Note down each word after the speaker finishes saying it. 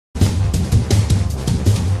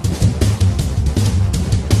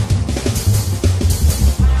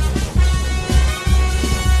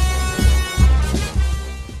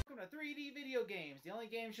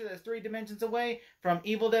game show that's 3 dimensions away from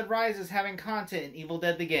Evil Dead Rises having content in Evil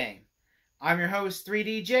Dead the Game. I'm your host,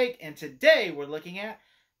 3D Jake, and today we're looking at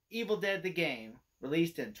Evil Dead the Game,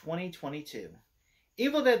 released in 2022.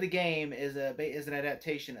 Evil Dead the Game is an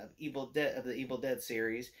adaptation of the Evil Dead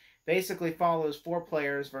series. Basically follows 4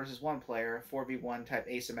 players versus 1 player, 4v1 type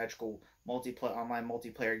asymmetrical online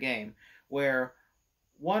multiplayer game, where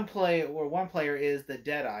one player is the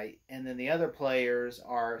Deadite, and then the other players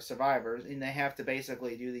are survivors, and they have to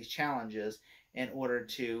basically do these challenges in order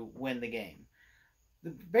to win the game.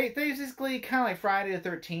 Basically, kind of like Friday the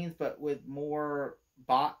 13th, but with more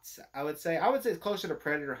bots. I would say it's closer to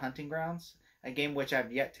Predator Hunting Grounds, a game which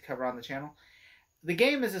I've yet to cover on the channel. The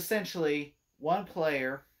game is essentially one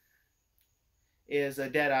player is a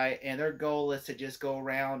Deadite, and their goal is to just go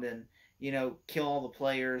around and kill all the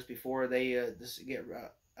players before they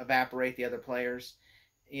evaporate the other players.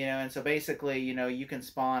 And so basically, you can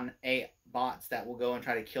spawn 8 bots that will go and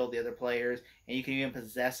try to kill the other players, and you can even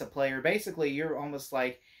possess a player. Basically, you're almost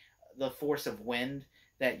like the force of wind,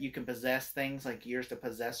 that you can possess things like yours to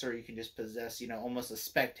possessor. You can just possess, almost a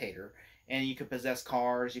spectator, and you can possess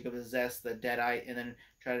cars. You can possess the Deadite and then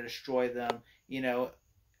try to destroy them.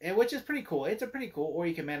 And which is pretty cool. It's a pretty cool. Or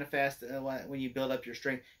you can manifest when you build up your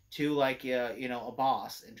strength to like a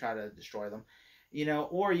boss and try to destroy them.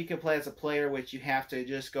 Or you can play as a player, which you have to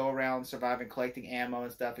just go around surviving, collecting ammo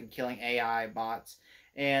and stuff, and killing AI bots.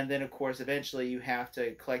 And then, of course, eventually you have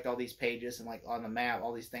to collect all these pages and like on the map,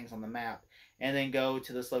 all these things on the map, and then go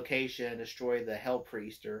to this location and destroy the Hell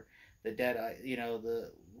Priest or the Deadite,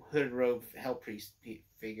 the hooded robe Hell Priest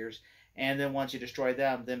figures. And then once you destroy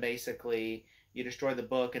them, then basically you destroy the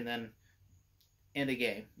book, and then in the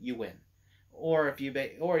game you win. Or you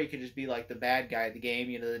could just be like the bad guy of the game,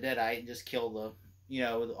 the Deadite, and just kill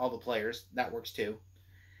all the players. That works too.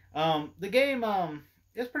 The game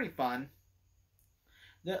is pretty fun.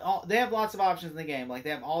 They have lots of options in the game. Like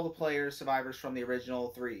they have all the players, survivors from the original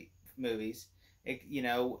 3 movies. With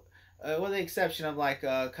the exception of like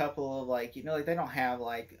a couple of like they don't have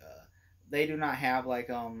like they do not have like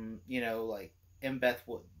like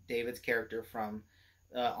Embeth David's character from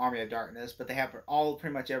Army of Darkness, but they have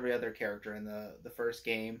pretty much every other character in the first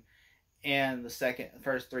game and the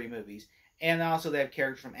first 3 movies. And also they have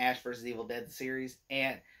characters from Ash vs. Evil Dead series,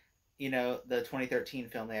 and the 2013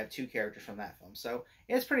 film, they have 2 characters from that film. So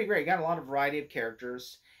it's pretty great. Got a lot of variety of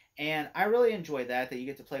characters, and I really enjoy that you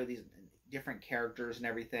get to play with these different characters and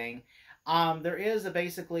everything. There is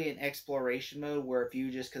basically an exploration mode where if you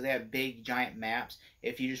just, because they have big giant maps,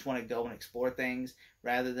 if you just want to go and explore things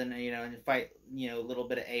rather than and fight a little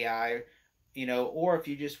bit of AI, or if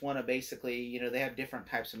you just want to basically they have different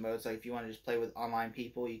types of modes. Like if you want to just play with online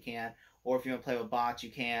people, you can, or if you want to play with bots,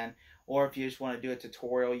 you can, or if you just want to do a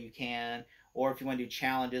tutorial, you can, or if you want to do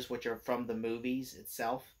challenges which are from the movies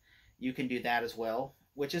itself, you can do that as well,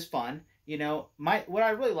 which is fun. What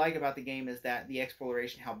I really like about the game is that the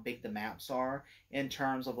exploration, how big the maps are, in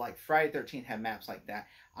terms of like Friday the 13th have maps like that.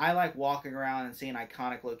 I like walking around and seeing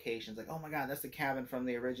iconic locations, like, oh my god, that's the cabin from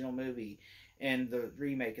the original movie and the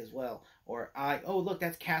remake as well. Or oh look,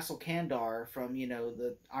 that's Castle Kandar from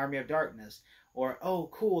the Army of Darkness. Or oh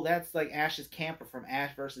cool, that's like Ash's camper from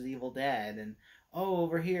Ash vs. Evil Dead. And oh,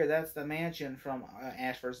 over here, that's the mansion from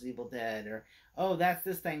Ash vs. Evil Dead. Or oh, that's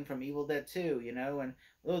this thing from Evil Dead 2, and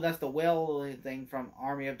oh, that's the well thing from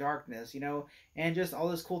Army of Darkness, and just all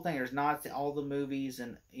this cool thing. There's nods to all the movies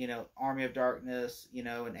and, Army of Darkness,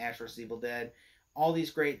 and Ash vs. Evil Dead. All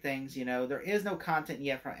these great things, There is no content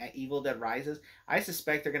yet from Evil Dead Rises. I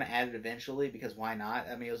suspect they're going to add it eventually, because why not?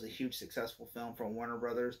 I mean, it was a huge successful film from Warner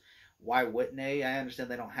Brothers. Why wouldn't they? I understand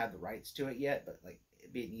they don't have the rights to it yet, but like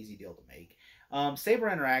it'd be an easy deal to make. Saber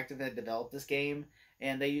Interactive had developed this game,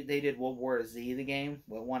 and they did World War Z, the game,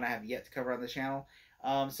 one I have yet to cover on the channel.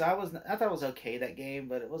 So I thought it was okay, that game,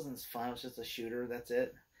 but it wasn't as fun. It was just a shooter. That's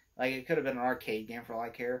it. Like it could have been an arcade game for all I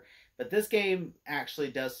care. But this game actually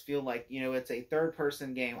does feel like it's a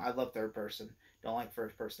third-person game. I love third-person. Don't like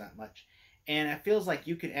first-person that much. And it feels like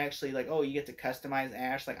you could actually you get to customize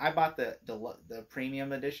Ash. Like I bought the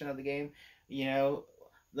premium edition of the game. I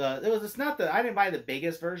didn't buy the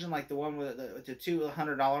biggest version, like the one with the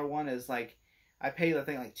 $200 one is like, I paid I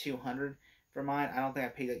think like $200 for mine. I don't think I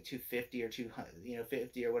paid like $250 or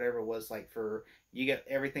 $250 or whatever it was, like for you get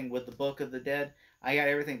everything with the Book of the Dead. I got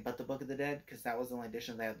everything but the Book of the Dead because that was the only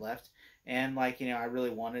edition they had left. And like I really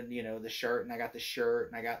wanted the shirt, and I got the shirt,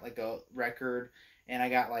 and I got like a record, and I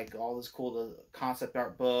got like all this cool concept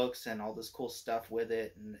art books and all this cool stuff with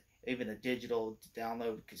it, and even a digital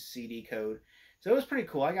download CD code. So it was pretty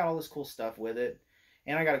cool. I got all this cool stuff with it,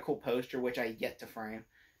 and I got a cool poster which I yet to frame.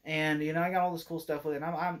 And you know, I got all this cool stuff with it. And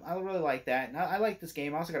I really like that, and I like this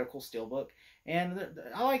game. I also got a cool steelbook, and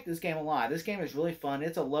I like this game a lot. This game is really fun.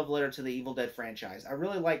 It's a love letter to the Evil Dead franchise. I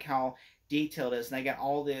really like how detailed it is, and they got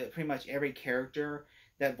all the pretty much every character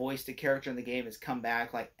that voiced a character in the game has come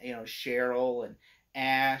back. Like, you know, Cheryl and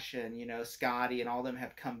Ash and, you know, Scotty and all of them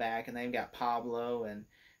have come back, and they've got Pablo, and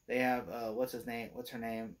they have what's her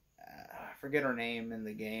name? I forget her name in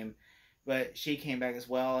the game, but she came back as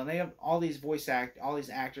well. And they have all these all these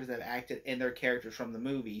actors that have acted in their characters from the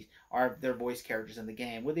movies are their voice characters in the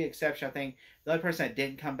game, with the exception, I think the only person that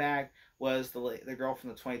didn't come back was the girl from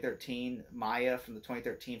the 2013, Maya from the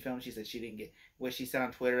 2013 film. She said she didn't get what she said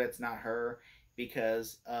on Twitter. That's not her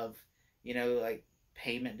because of, you know, like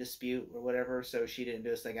payment dispute or whatever. So she didn't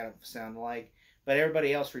do it. So they got to sound alike. But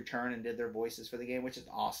everybody else returned and did their voices for the game, which is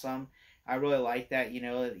awesome. I really like that. You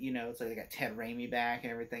know, it's like they got Ted Raimi back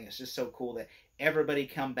and everything. It's just so cool that everybody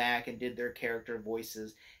come back and did their character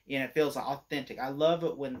voices, and it feels authentic. I love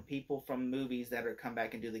it when people from movies that are come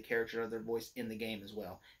back and do the character of their voice in the game as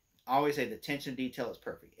well. I always say the attention to detail is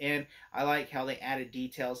perfect. And I like how they added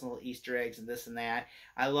details and little Easter eggs and this and that.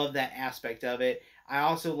 I love that aspect of it. I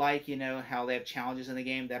also like, you know, how they have challenges in the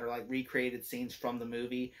game that are like recreated scenes from the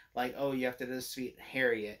movie. Like, oh, you have to defeat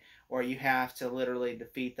Harriet, or you have to literally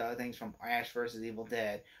defeat the things from Ash vs. Evil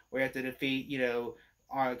Dead, or you have to defeat, you know,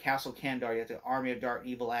 Castle Kandar. You have to Army of Dark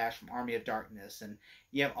Evil Ash from Army of Darkness, and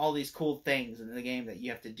you have all these cool things in the game that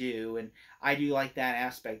you have to do. And I do like that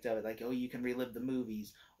aspect of it. Like, oh, you can relive the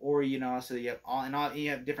movies, or, you know, so you have you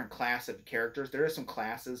have different class of characters. There are some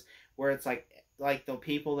classes where it's like the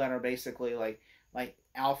people that are basically like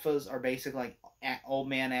alphas are basically like Old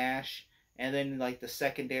Man Ash, and then like the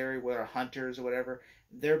secondary where are hunters or whatever.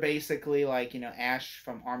 They're basically like, you know, Ash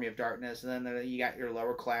from Army of Darkness, and then you got your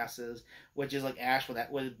lower classes, which is like Ash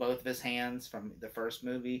with both of his hands from the first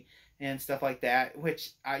movie and stuff like that.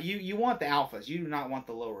 Which you want the alphas, you do not want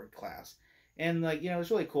the lower class. And like, you know,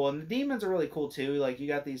 it's really cool. And the demons are really cool too. Like, you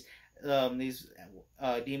got these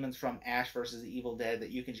demons from Ash versus the Evil Dead that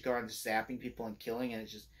you can just go around just zapping people and killing, and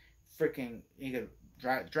it's just freaking, you can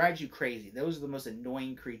drives you crazy. Those are the most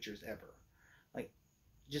annoying creatures ever. Like,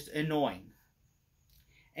 just annoying.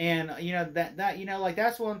 And, you know, that you know, like,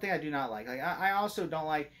 that's one thing I do not like. Like, I also don't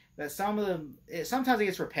like that some of them, sometimes it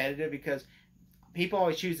gets repetitive because people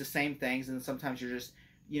always choose the same things, and sometimes you're just,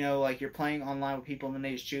 you know, like, you're playing online with people and then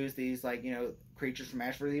they just choose these, like, you know, creatures from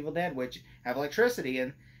Ash vs. Evil Dead, which have electricity,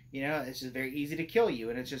 and, you know, it's just very easy to kill you,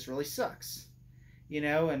 and it just really sucks. You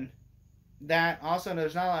know, and that also,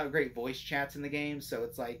 there's not a lot of great voice chats in the game, so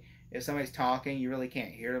it's like, if somebody's talking, you really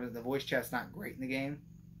can't hear them, and the voice chat's not great in the game.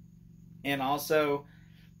 And also,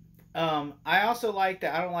 I also like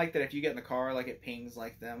that. I don't like that if you get in the car, like, it pings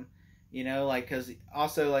like them, you know, like, because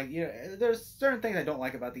also, like, you know, there's certain things I don't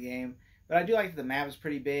like about the game, but I do like that the map is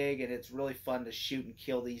pretty big and it's really fun to shoot and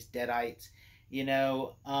kill these deadites, you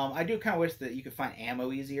know. I do kind of wish that you could find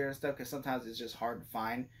ammo easier and stuff, because sometimes it's just hard to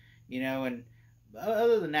find, you know. And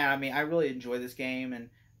other than that, I mean, I really enjoy this game, and,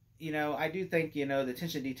 you know, I do think, you know, the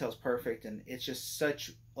attention to detail is perfect, and it's just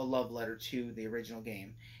such a love letter to the original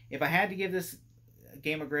game. If I had to give this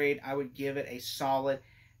game a grade, I would give it a solid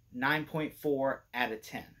 9.4 out of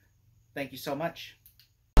 10. Thank you so much.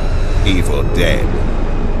 Evil Dead,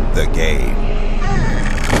 the game.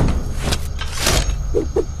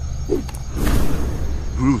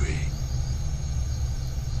 Prove it.